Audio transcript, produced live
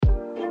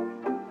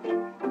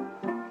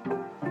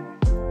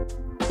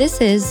This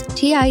is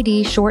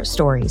TID Short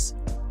Stories,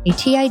 a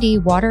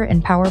TID Water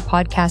and Power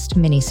podcast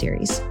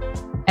miniseries.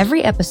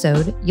 Every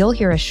episode, you'll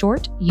hear a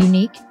short,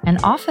 unique, and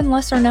often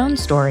lesser-known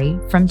story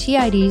from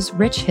TID's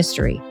rich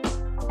history.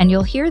 And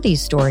you'll hear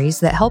these stories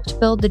that helped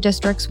build the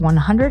district's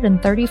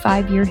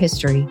 135-year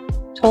history,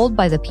 told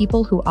by the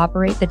people who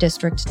operate the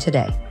district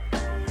today.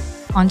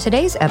 On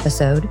today's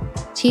episode,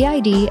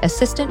 TID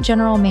Assistant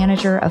General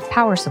Manager of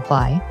Power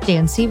Supply,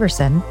 Dan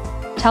Severson,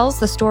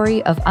 tells the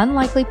story of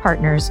unlikely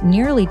partners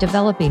nearly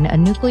developing a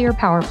nuclear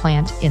power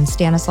plant in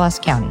Stanislaus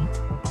County.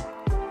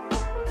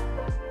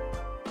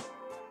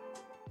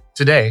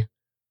 Today,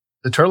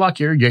 the Turlock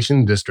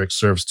Irrigation District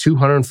serves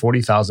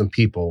 240,000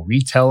 people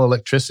retail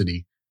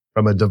electricity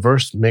from a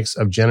diverse mix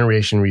of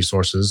generation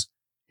resources,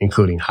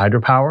 including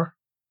hydropower,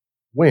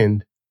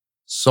 wind,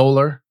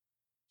 solar,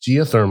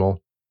 geothermal,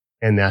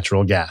 and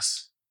natural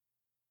gas.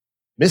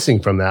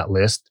 Missing from that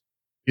list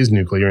is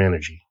nuclear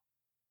energy.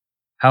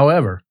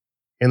 However,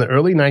 in the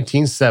early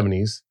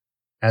 1970s,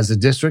 as the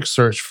district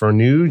searched for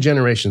new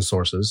generation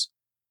sources,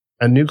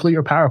 a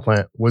nuclear power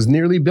plant was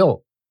nearly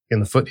built in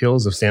the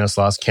foothills of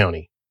Stanislaus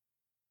County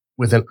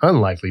with an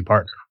unlikely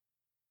partner.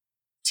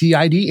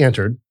 TID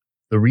entered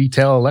the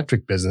retail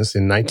electric business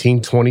in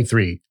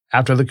 1923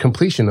 after the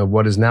completion of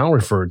what is now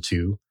referred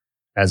to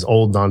as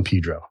Old Don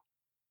Pedro,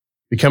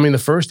 becoming the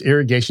first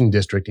irrigation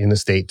district in the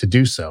state to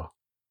do so,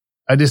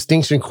 a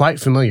distinction quite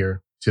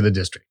familiar to the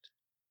district.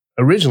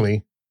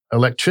 Originally,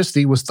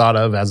 electricity was thought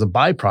of as a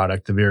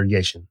byproduct of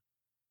irrigation,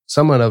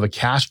 somewhat of a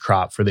cash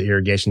crop for the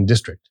irrigation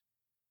district.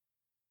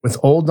 With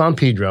Old Don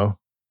Pedro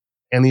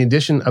and the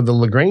addition of the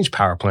LaGrange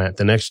power plant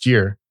the next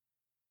year,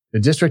 the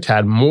district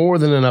had more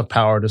than enough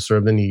power to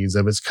serve the needs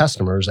of its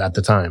customers at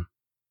the time.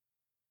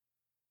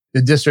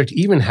 The district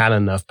even had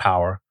enough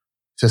power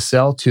to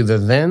sell to the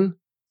then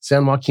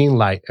San Joaquin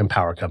Light and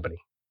Power Company.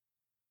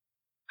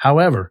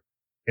 However,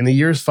 in the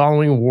years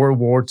following World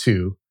War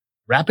II,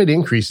 rapid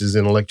increases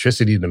in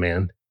electricity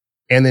demand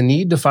and the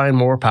need to find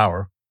more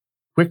power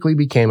quickly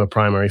became a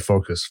primary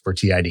focus for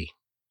TID.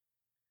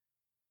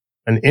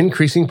 An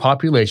increasing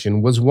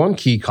population was one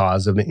key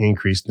cause of the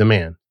increased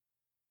demand.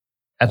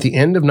 At the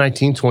end of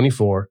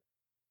 1924,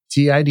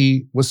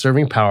 TID was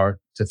serving power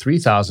to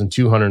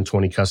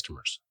 3,220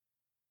 customers.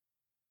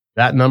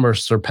 That number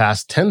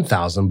surpassed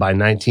 10,000 by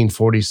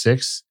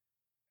 1946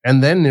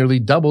 and then nearly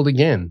doubled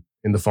again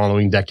in the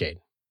following decade.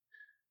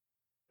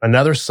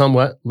 Another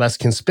somewhat less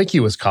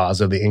conspicuous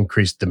cause of the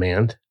increased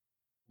demand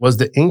was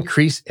the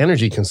increased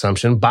energy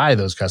consumption by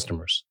those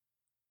customers.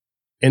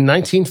 In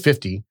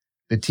 1950,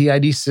 the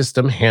TID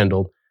system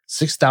handled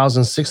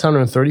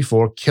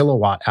 6,634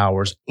 kilowatt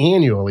hours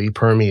annually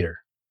per meter.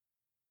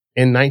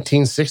 In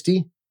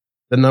 1960,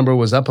 the number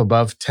was up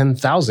above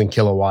 10,000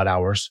 kilowatt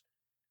hours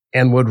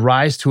and would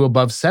rise to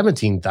above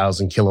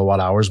 17,000 kilowatt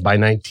hours by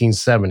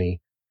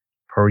 1970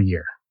 per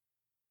year.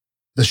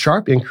 The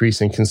sharp increase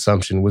in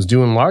consumption was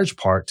due in large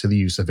part to the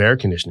use of air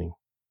conditioning.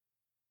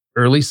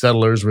 Early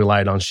settlers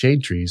relied on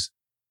shade trees,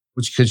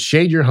 which could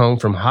shade your home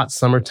from hot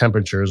summer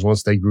temperatures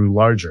once they grew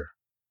larger.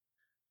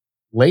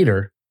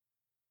 Later,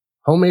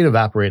 homemade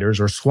evaporators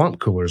or swamp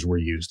coolers were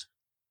used,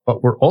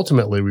 but were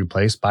ultimately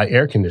replaced by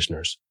air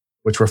conditioners,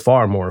 which were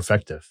far more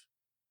effective.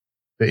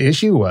 The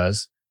issue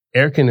was,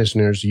 air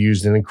conditioners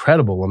used an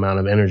incredible amount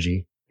of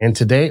energy and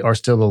today are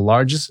still the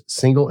largest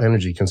single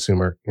energy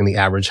consumer in the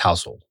average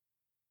household.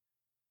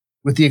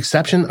 With the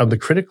exception of the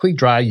critically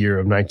dry year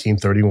of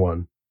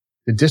 1931,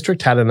 the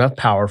district had enough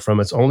power from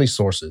its only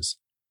sources,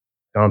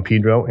 Don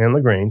Pedro and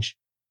LaGrange,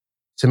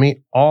 to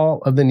meet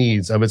all of the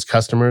needs of its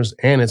customers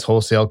and its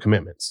wholesale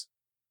commitments.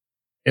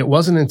 It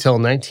wasn't until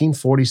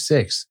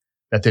 1946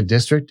 that the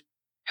district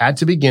had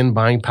to begin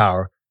buying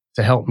power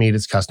to help meet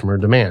its customer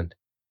demand,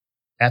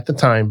 at the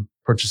time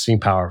purchasing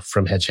power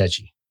from Hetch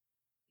Hetchy.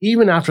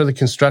 Even after the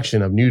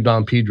construction of New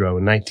Don Pedro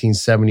in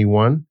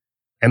 1971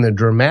 and the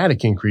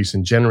dramatic increase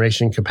in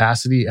generation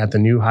capacity at the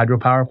new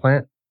hydropower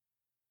plant,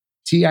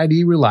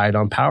 TID relied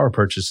on power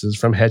purchases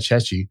from Hetch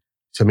Hetchy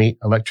to meet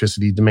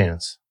electricity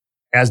demands.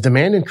 As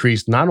demand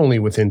increased not only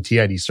within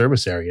TID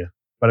service area,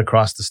 but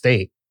across the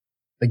state,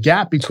 the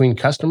gap between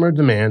customer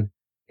demand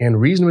and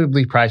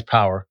reasonably priced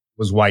power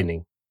was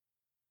widening.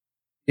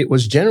 It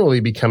was generally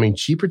becoming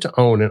cheaper to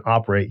own and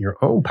operate your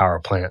own power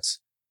plants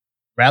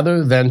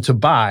rather than to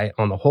buy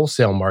on the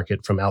wholesale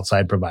market from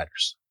outside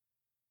providers.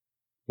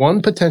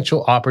 One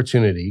potential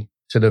opportunity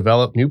to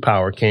develop new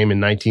power came in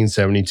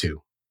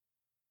 1972.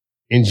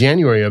 In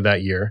January of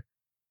that year,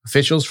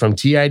 officials from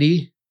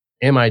TID,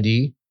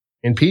 MID,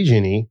 and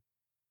PG&E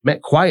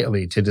met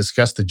quietly to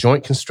discuss the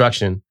joint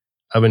construction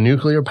of a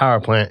nuclear power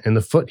plant in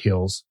the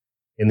foothills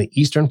in the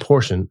eastern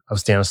portion of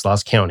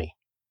Stanislaus County.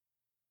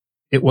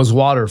 It was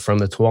water from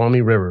the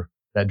Tuolumne River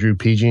that drew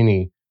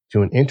PG&E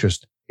to an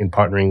interest in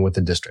partnering with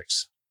the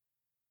districts.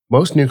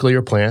 Most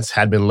nuclear plants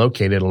had been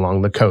located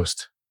along the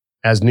coast,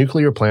 as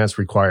nuclear plants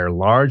require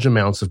large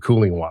amounts of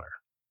cooling water.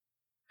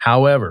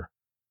 However,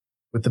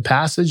 with the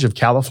passage of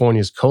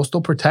California's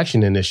coastal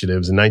protection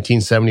initiatives in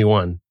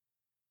 1971,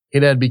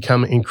 it had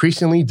become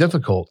increasingly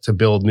difficult to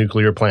build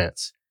nuclear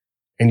plants,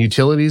 and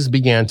utilities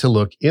began to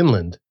look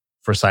inland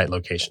for site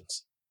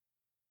locations.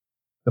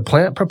 The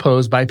plant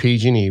proposed by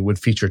PG&E would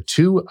feature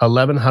two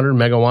 1,100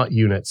 megawatt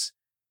units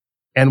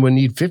and would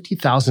need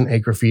 50,000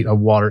 acre-feet of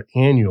water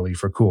annually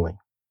for cooling.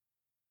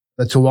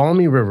 The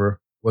Tuolumne River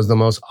was the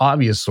most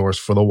obvious source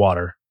for the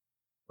water,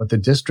 but the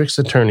district's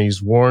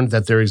attorneys warned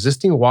that their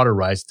existing water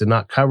rights did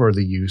not cover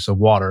the use of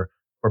water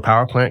for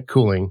power plant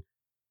cooling,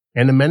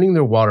 and amending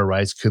their water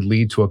rights could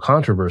lead to a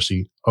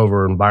controversy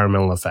over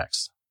environmental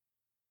effects.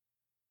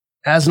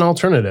 As an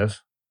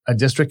alternative, a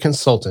district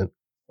consultant,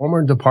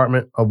 former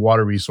Department of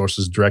Water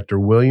Resources Director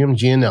William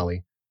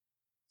Gianelli,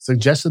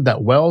 suggested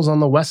that wells on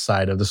the west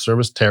side of the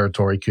service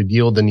territory could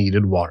yield the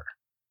needed water.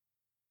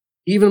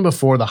 Even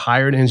before the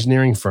hired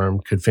engineering firm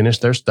could finish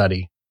their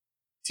study,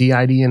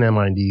 TID and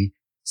MID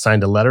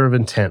signed a letter of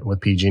intent with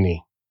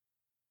PG&E,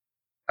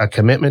 a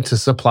commitment to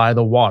supply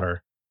the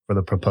water for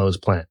the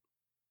proposed plant.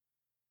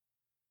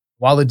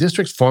 While the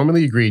districts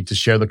formally agreed to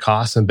share the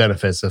costs and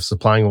benefits of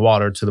supplying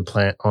water to the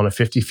plant on a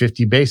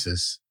 50-50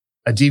 basis,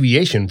 a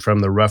deviation from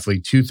the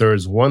roughly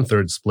 2/3,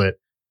 1/3 split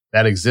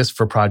that exists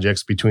for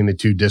projects between the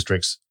two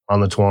districts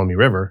on the Tuolumne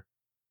River,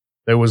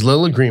 there was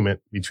little agreement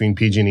between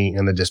PG&E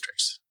and the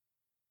districts.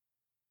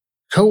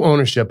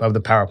 Co-ownership of the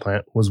power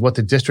plant was what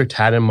the district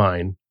had in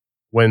mind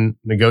when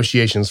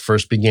negotiations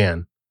first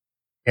began,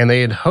 and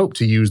they had hoped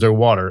to use their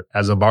water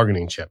as a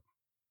bargaining chip.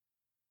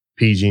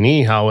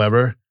 PG&E,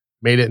 however,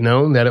 made it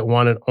known that it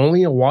wanted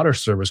only a water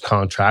service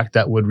contract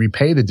that would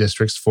repay the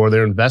districts for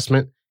their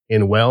investment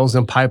in wells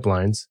and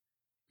pipelines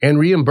and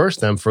reimburse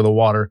them for the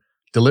water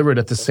delivered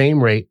at the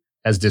same rate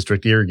as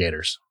district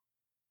irrigators.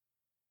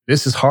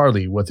 This is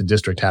hardly what the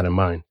district had in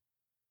mind.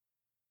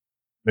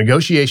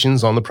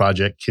 Negotiations on the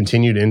project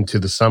continued into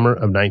the summer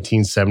of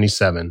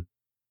 1977,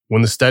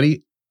 when the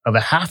study of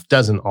a half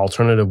dozen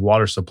alternative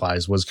water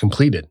supplies was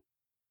completed.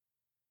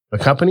 The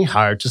company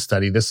hired to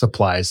study the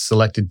supplies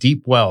selected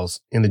deep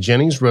wells in the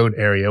Jennings Road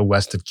area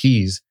west of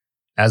Keys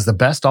as the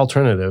best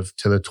alternative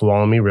to the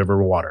Tuolumne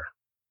River water.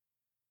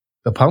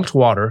 The pumped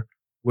water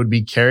would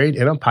be carried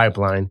in a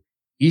pipeline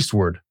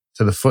eastward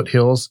to the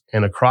foothills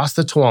and across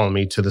the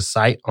Tuolumne to the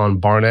site on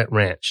Barnett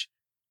Ranch,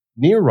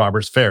 near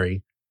Roberts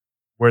Ferry,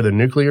 where the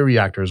nuclear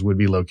reactors would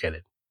be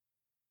located.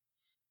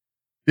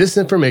 This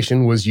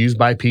information was used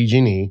by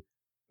PG&E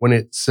when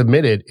it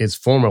submitted its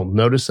formal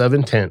notice of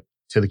intent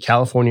to the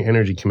California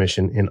Energy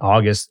Commission in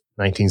August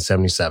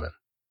 1977.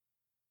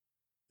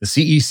 The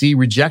CEC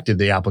rejected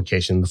the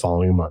application the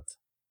following month.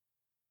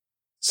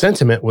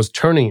 Sentiment was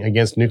turning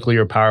against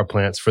nuclear power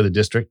plants for the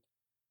district,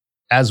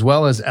 as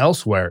well as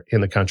elsewhere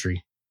in the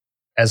country,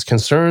 as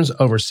concerns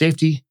over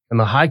safety and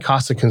the high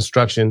cost of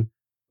construction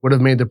would have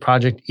made the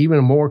project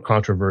even more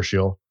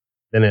controversial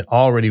than it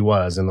already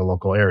was in the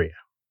local area.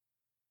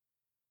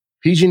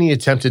 PG&E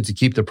attempted to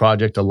keep the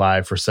project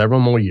alive for several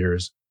more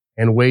years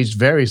and waged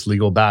various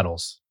legal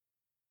battles.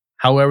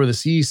 However, the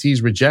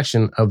CEC's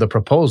rejection of the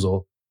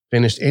proposal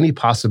finished any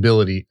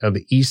possibility of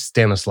the East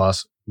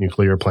Stanislaus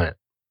nuclear plant.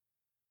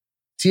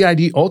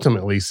 TID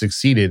ultimately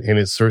succeeded in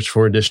its search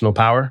for additional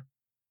power,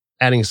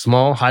 adding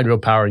small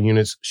hydropower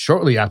units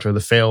shortly after the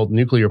failed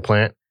nuclear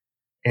plant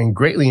and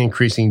greatly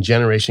increasing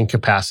generation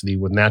capacity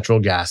with natural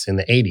gas in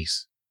the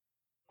 80s.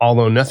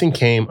 Although nothing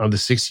came of the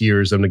 6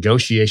 years of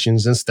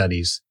negotiations and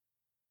studies,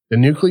 the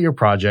nuclear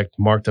project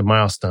marked a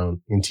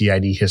milestone in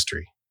TID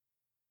history.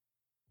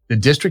 The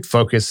district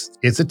focused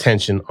its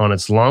attention on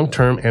its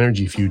long-term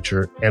energy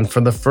future and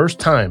for the first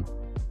time,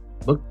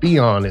 looked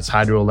beyond its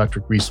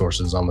hydroelectric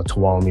resources on the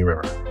Tuolumne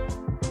River.